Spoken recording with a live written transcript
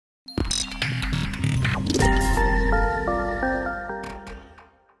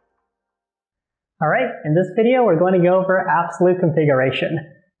Alright, in this video we're going to go over absolute configuration.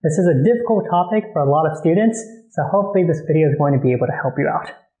 This is a difficult topic for a lot of students, so hopefully this video is going to be able to help you out.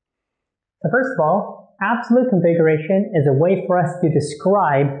 So first of all, absolute configuration is a way for us to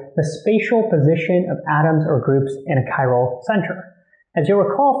describe the spatial position of atoms or groups in a chiral center. As you'll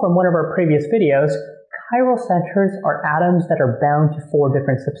recall from one of our previous videos, chiral centers are atoms that are bound to 4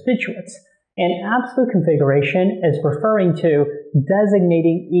 different substituents. And absolute configuration is referring to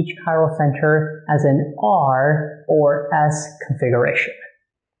designating each chiral center as an R or S configuration.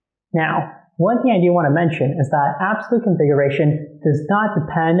 Now, one thing I do want to mention is that absolute configuration does not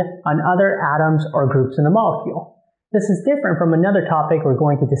depend on other atoms or groups in the molecule. This is different from another topic we're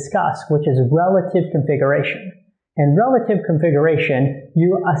going to discuss, which is relative configuration. In relative configuration,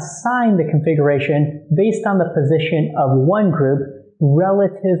 you assign the configuration based on the position of one group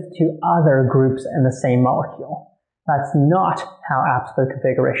relative to other groups in the same molecule. That's not how absolute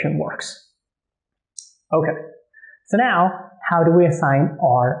configuration works. Okay, so now, how do we assign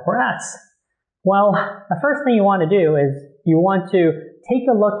R or S? Well, the first thing you want to do is you want to take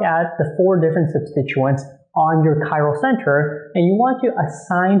a look at the 4 different substituents on your chiral center, and you want to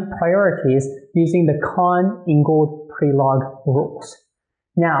assign priorities using the Cahn-Ingold-Prelog rules.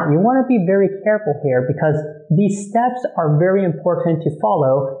 Now, you want to be very careful here because these steps are very important to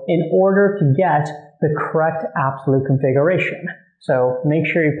follow in order to get the correct absolute configuration. So make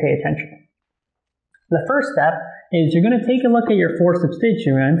sure you pay attention. The first step is you're going to take a look at your 4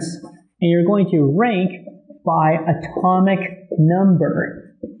 substituents and you're going to rank by atomic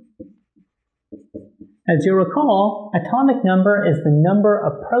number. As you recall, atomic number is the number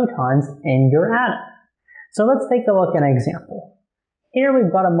of protons in your atom. So let's take a look at an example. Here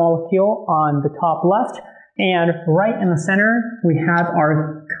we've got a molecule on the top left, and right in the center we have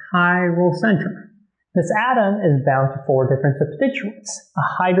our chiral center. This atom is bound to 4 different substituents, a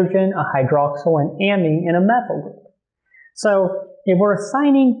hydrogen, a hydroxyl, an amine, and a methyl group. So if we're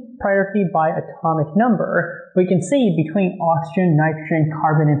assigning priority by atomic number, we can see between oxygen, nitrogen,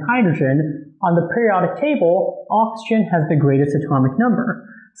 carbon, and hydrogen, on the periodic table, oxygen has the greatest atomic number.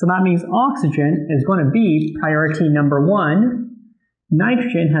 So that means oxygen is going to be priority number 1.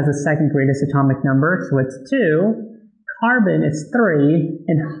 Nitrogen has the second greatest atomic number, so it's 2. Carbon is 3,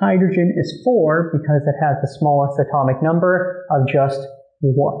 and hydrogen is 4 because it has the smallest atomic number of just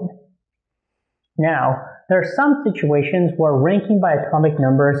 1. Now, there are some situations where ranking by atomic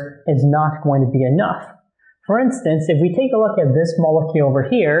numbers is not going to be enough. For instance, if we take a look at this molecule over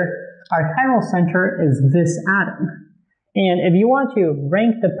here, our chiral center is this atom. And if you want to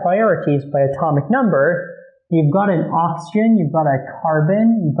rank the priorities by atomic number, you've got an oxygen, you've got a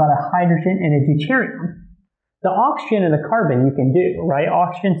carbon, you've got a hydrogen, and a deuterium. The oxygen and the carbon you can do, right?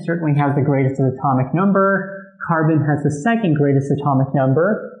 Oxygen certainly has the greatest atomic number, carbon has the second greatest atomic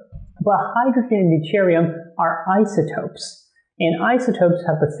number, but hydrogen and deuterium are isotopes. And isotopes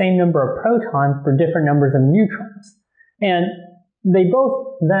have the same number of protons for different numbers of neutrons. And they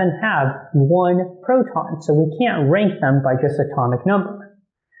both then have 1 proton, so we can't rank them by just atomic number.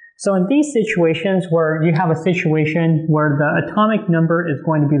 So in these situations where you have a situation where the atomic number is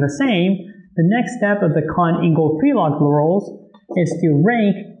going to be the same, the next step of the Cahn-Ingold-Prelog rules is to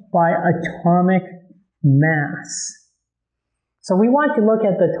rank by atomic mass. So we want to look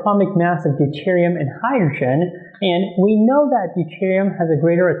at the atomic mass of deuterium and hydrogen, and we know that deuterium has a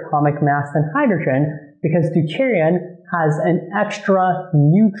greater atomic mass than hydrogen because deuterium has an extra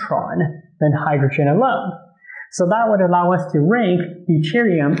neutron than hydrogen alone. So that would allow us to rank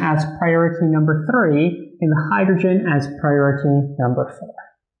deuterium as priority number 3 and the hydrogen as priority number 4.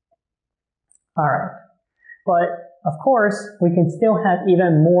 Alright, but of course we can still have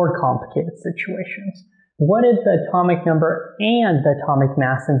even more complicated situations. What if the atomic number and the atomic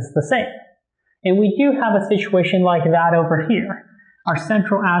mass is the same? And we do have a situation like that over here. Our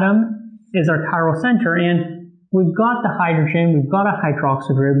central atom is our chiral center, and we've got the hydrogen, we've got a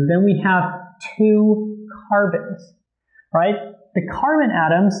hydroxyl group, then we have 2 carbons, right? The carbon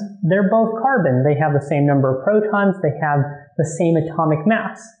atoms, they're both carbon. They have the same number of protons, they have the same atomic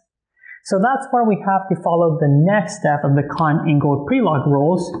mass. So that's where we have to follow the next step of the Cahn-Ingold-Prelog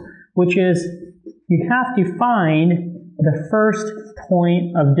rules, which is you have to find the first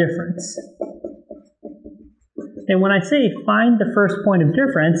point of difference. And when I say find the first point of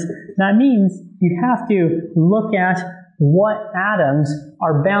difference, that means you have to look at what atoms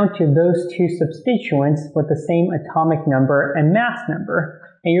are bound to those 2 substituents with the same atomic number and mass number,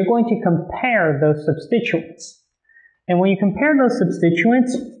 and you're going to compare those substituents. And when you compare those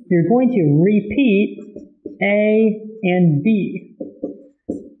substituents, you're going to repeat A and B,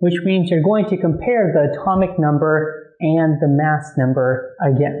 which means you're going to compare the atomic number and the mass number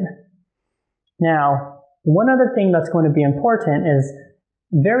again. Now, one other thing that's going to be important is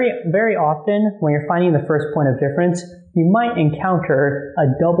very often when you're finding the first point of difference, you might encounter a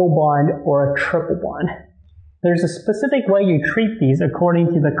double bond or a triple bond. There's a specific way you treat these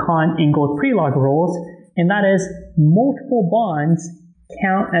according to the Cahn-Ingold-Prelog rules, and that is multiple bonds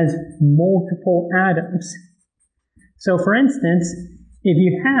count as multiple atoms. So for instance, if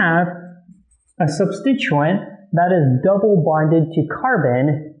you have a substituent that is double bonded to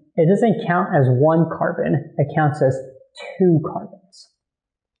carbon, it doesn't count as one carbon, it counts as two carbons.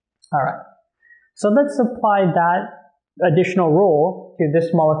 Alright, so let's apply that additional rule to this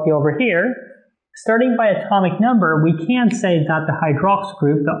molecule over here. Starting by atomic number, we can say that the hydroxyl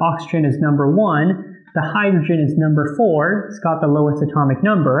group, the oxygen is number 1, the hydrogen is number 4, it's got the lowest atomic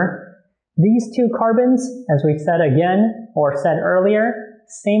number. These two carbons, as we said again, or said earlier,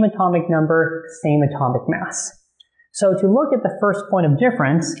 same atomic number, same atomic mass. So to look at the first point of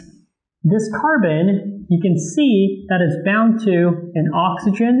difference, this carbon, you can see that it's bound to an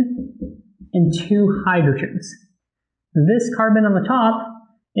oxygen and two hydrogens. This carbon on the top,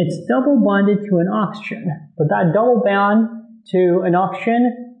 it's double bonded to an oxygen, but that double bond to an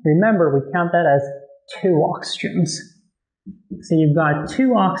oxygen, remember we count that as two oxygens. So you've got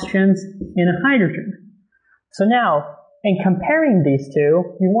two oxygens and a hydrogen. So now, in comparing these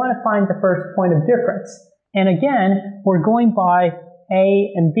two, you want to find the first point of difference. And again, we're going by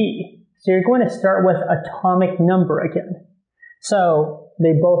A and B. So you're going to start with atomic number again. So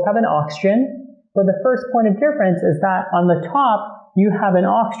they both have an oxygen, but the first point of difference is that on the top, you have an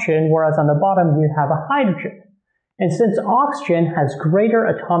oxygen, whereas on the bottom, you have a hydrogen. And since oxygen has greater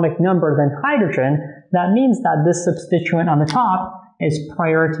atomic number than hydrogen, that means that this substituent on the top is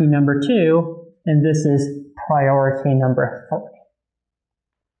priority number 2, and this is priority number 3.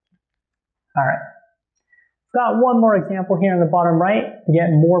 Alright. Got one more example here on the bottom right to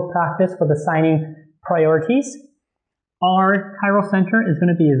get more practice with assigning priorities. Our chiral center is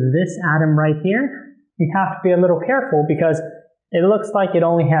going to be this atom right here. You have to be a little careful because it looks like it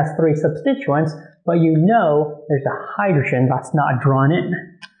only has 3 substituents, but you know there's a hydrogen that's not drawn in.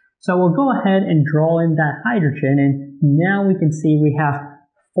 So we'll go ahead and draw in that hydrogen, and now we can see we have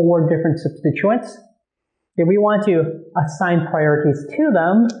 4 different substituents. If we want to assign priorities to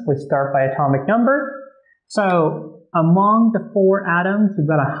them, we start by atomic number. So among the 4 atoms, we've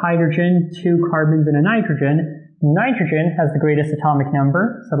got a hydrogen, 2 carbons, and a nitrogen. Nitrogen has the greatest atomic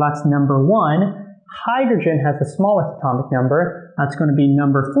number, so that's number 1. Hydrogen has the smallest atomic number, that's going to be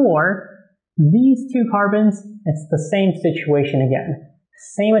number 4. These 2 carbons, it's the same situation again.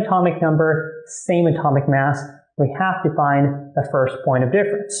 Same atomic number, same atomic mass. We have to find the first point of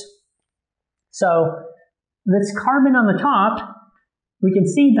difference. So this carbon on the top, we can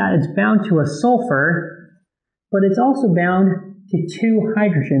see that it's bound to a sulfur, but it's also bound to 2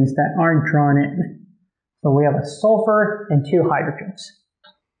 hydrogens that aren't drawn in. So we have a sulfur and 2 hydrogens.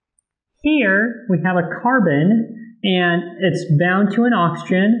 Here we have a carbon, and it's bound to an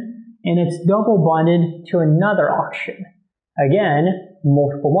oxygen, and it's double bonded to another oxygen. Again,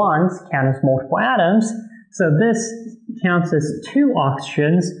 multiple bonds count as multiple atoms, so this counts as 2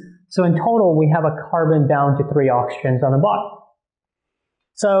 oxygens, so in total we have a carbon bound to 3 oxygens on the bottom.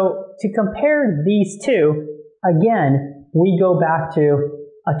 So to compare these two, again, we go back to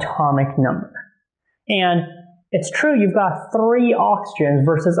atomic number. And it's true you've got 3 oxygens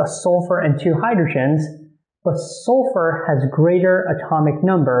versus a sulfur and 2 hydrogens, but sulfur has greater atomic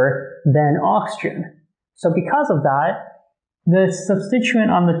number than oxygen. So because of that, the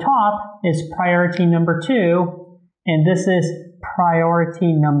substituent on the top is priority number 2, and this is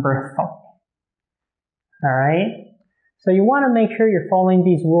priority number 3. Alright? So you want to make sure you're following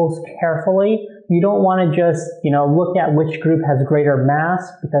these rules carefully. You don't want to just, look at which group has greater mass,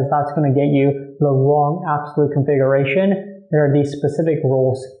 because that's going to get you the wrong absolute configuration. There are these specific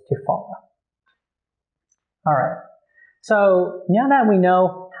rules to follow. Alright, so now that we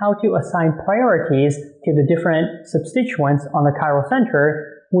know how to assign priorities to the different substituents on the chiral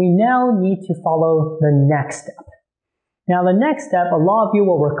center, we now need to follow the next step. Now the next step, a lot of you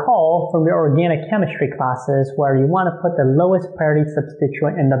will recall from your organic chemistry classes, where you want to put the lowest priority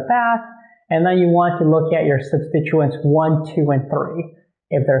substituent in the back, and then you want to look at your substituents 1, 2, and 3.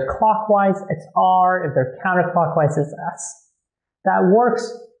 If they're clockwise, it's R. If they're counterclockwise, it's S. That works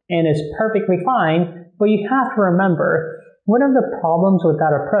and is perfectly fine, but you have to remember, one of the problems with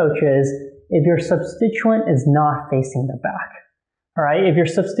that approach is if your substituent is not facing the back. Alright, if your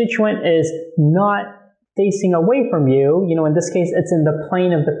substituent is not facing away from you, in this case it's in the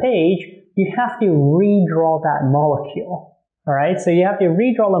plane of the page, you have to redraw that molecule. Alright, so you have to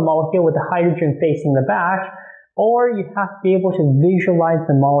redraw the molecule with the hydrogen facing the back, or you have to be able to visualize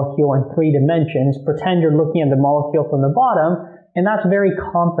the molecule in 3 dimensions, pretend you're looking at the molecule from the bottom, and that's very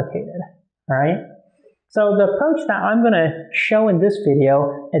complicated, all right? So the approach that I'm going to show in this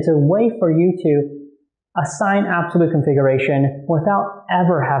video is a way for you to assign absolute configuration without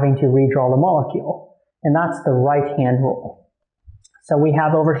ever having to redraw the molecule, and that's the right-hand rule. So we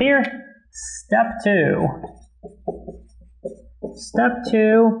have over here, step 2. Step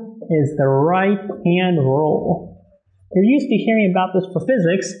 2 is the right-hand rule. You're used to hearing about this for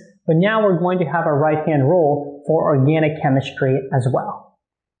physics, but now we're going to have a right-hand rule for organic chemistry as well.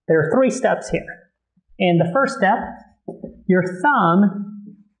 There are 3 steps here. In the first step, your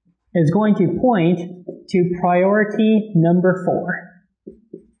thumb is going to point to priority number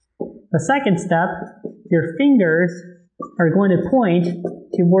 4. The second step, your fingers are going to point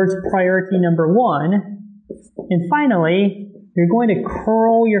towards priority number 1. And finally, you're going to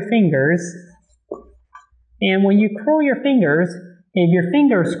curl your fingers. And when you curl your fingers, if your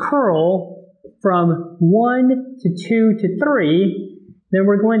fingers curl from 1 to 2 to 3, then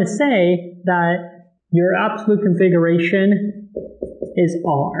we're going to say that your absolute configuration is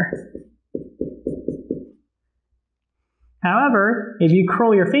R. However, if you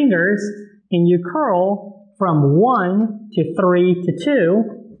curl your fingers and you curl from 1 to 3 to 2,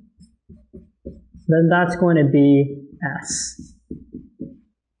 then that's going to be S.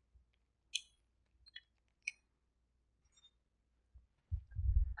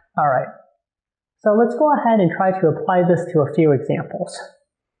 All right, so let's go ahead and try to apply this to a few examples.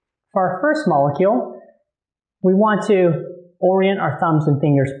 For our first molecule, we want to orient our thumbs and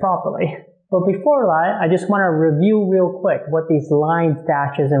fingers properly. But before that, I just want to review real quick what these lines,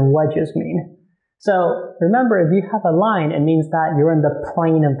 dashes, and wedges mean. So remember, if you have a line, it means that you're in the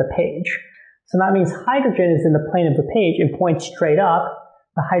plane of the page. So that means hydrogen is in the plane of the page and points straight up.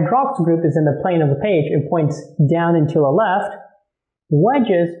 The hydroxyl group is in the plane of the page and points down and to the left.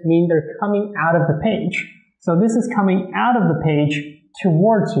 Wedges mean they're coming out of the page. So this is coming out of the page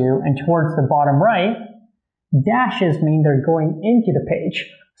towards you and towards the bottom right. Dashes mean they're going into the page.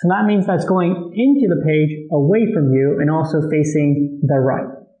 So that means that's going into the page away from you and also facing the right.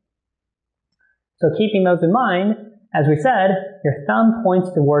 So keeping those in mind, as we said, your thumb points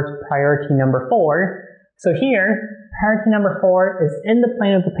towards priority number 4. So here, priority number 4 is in the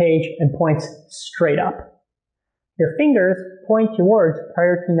plane of the page and points straight up. Your fingers point towards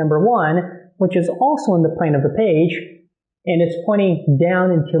priority number 1, which is also in the plane of the page, and it's pointing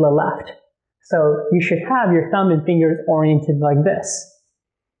down and to the left. So you should have your thumb and fingers oriented like this.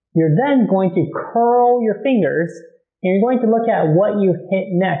 You're then going to curl your fingers, and you're going to look at what you hit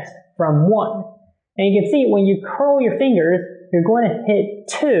next from 1. And you can see when you curl your fingers, you're going to hit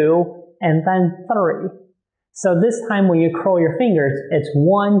 2 and then 3. So this time when you curl your fingers, it's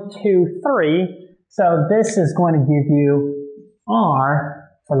 1, 2, 3. So this is going to give you R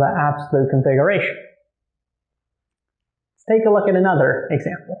for the absolute configuration. Let's take a look at another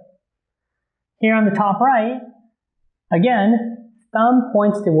example. Here on the top right, again, thumb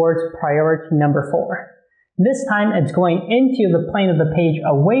points towards priority number 4. This time it's going into the plane of the page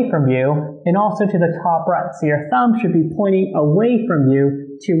away from you and also to the top right. So your thumb should be pointing away from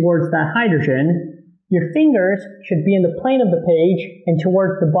you towards that hydrogen. Your fingers should be in the plane of the page and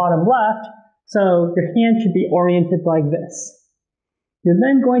towards the bottom left. So your hand should be oriented like this. You're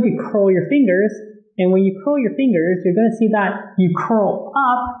then going to curl your fingers, and when you curl your fingers, you're going to see that you curl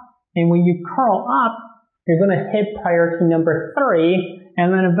up, and when you curl up, you're going to hit priority number 3,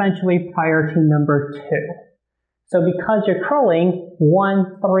 and then eventually priority number 2. So because you're curling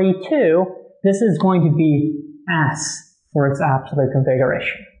 1, 3, 2, this is going to be S for its absolute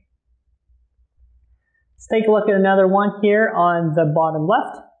configuration. Let's take a look at another one here on the bottom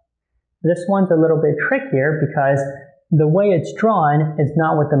left. This one's a little bit trickier because the way it's drawn is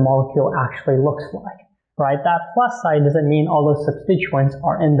not what the molecule actually looks like, right? That plus sign doesn't mean all those substituents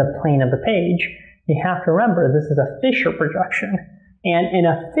are in the plane of the page. You have to remember this is a Fisher projection. And in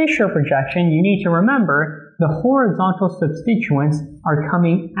a Fisher projection, you need to remember the horizontal substituents are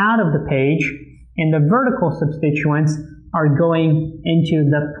coming out of the page and the vertical substituents are going into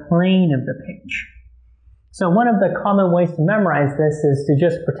the plane of the page. So one of the common ways to memorize this is to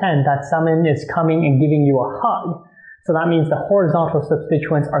just pretend that someone is coming and giving you a hug. So that means the horizontal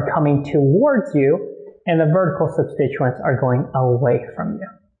substituents are coming towards you and the vertical substituents are going away from you.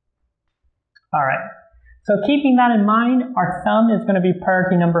 All right. So keeping that in mind, our thumb is going to be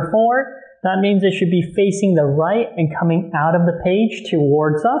priority number 4. That means it should be facing the right and coming out of the page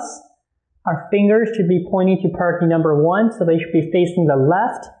towards us. Our fingers should be pointing to priority number 1, so they should be facing the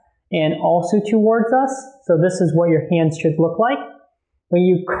left and also towards us. So this is what your hands should look like. When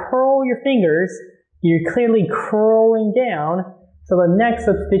you curl your fingers, you're clearly curling down, so the next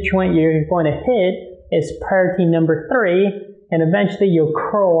substituent you're going to hit is priority number 3, and eventually you'll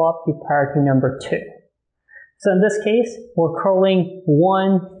curl up to priority number 2. So in this case, we're curling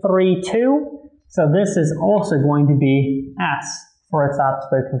 1, 3, 2, so this is also going to be S for its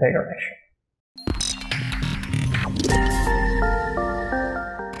absolute configuration.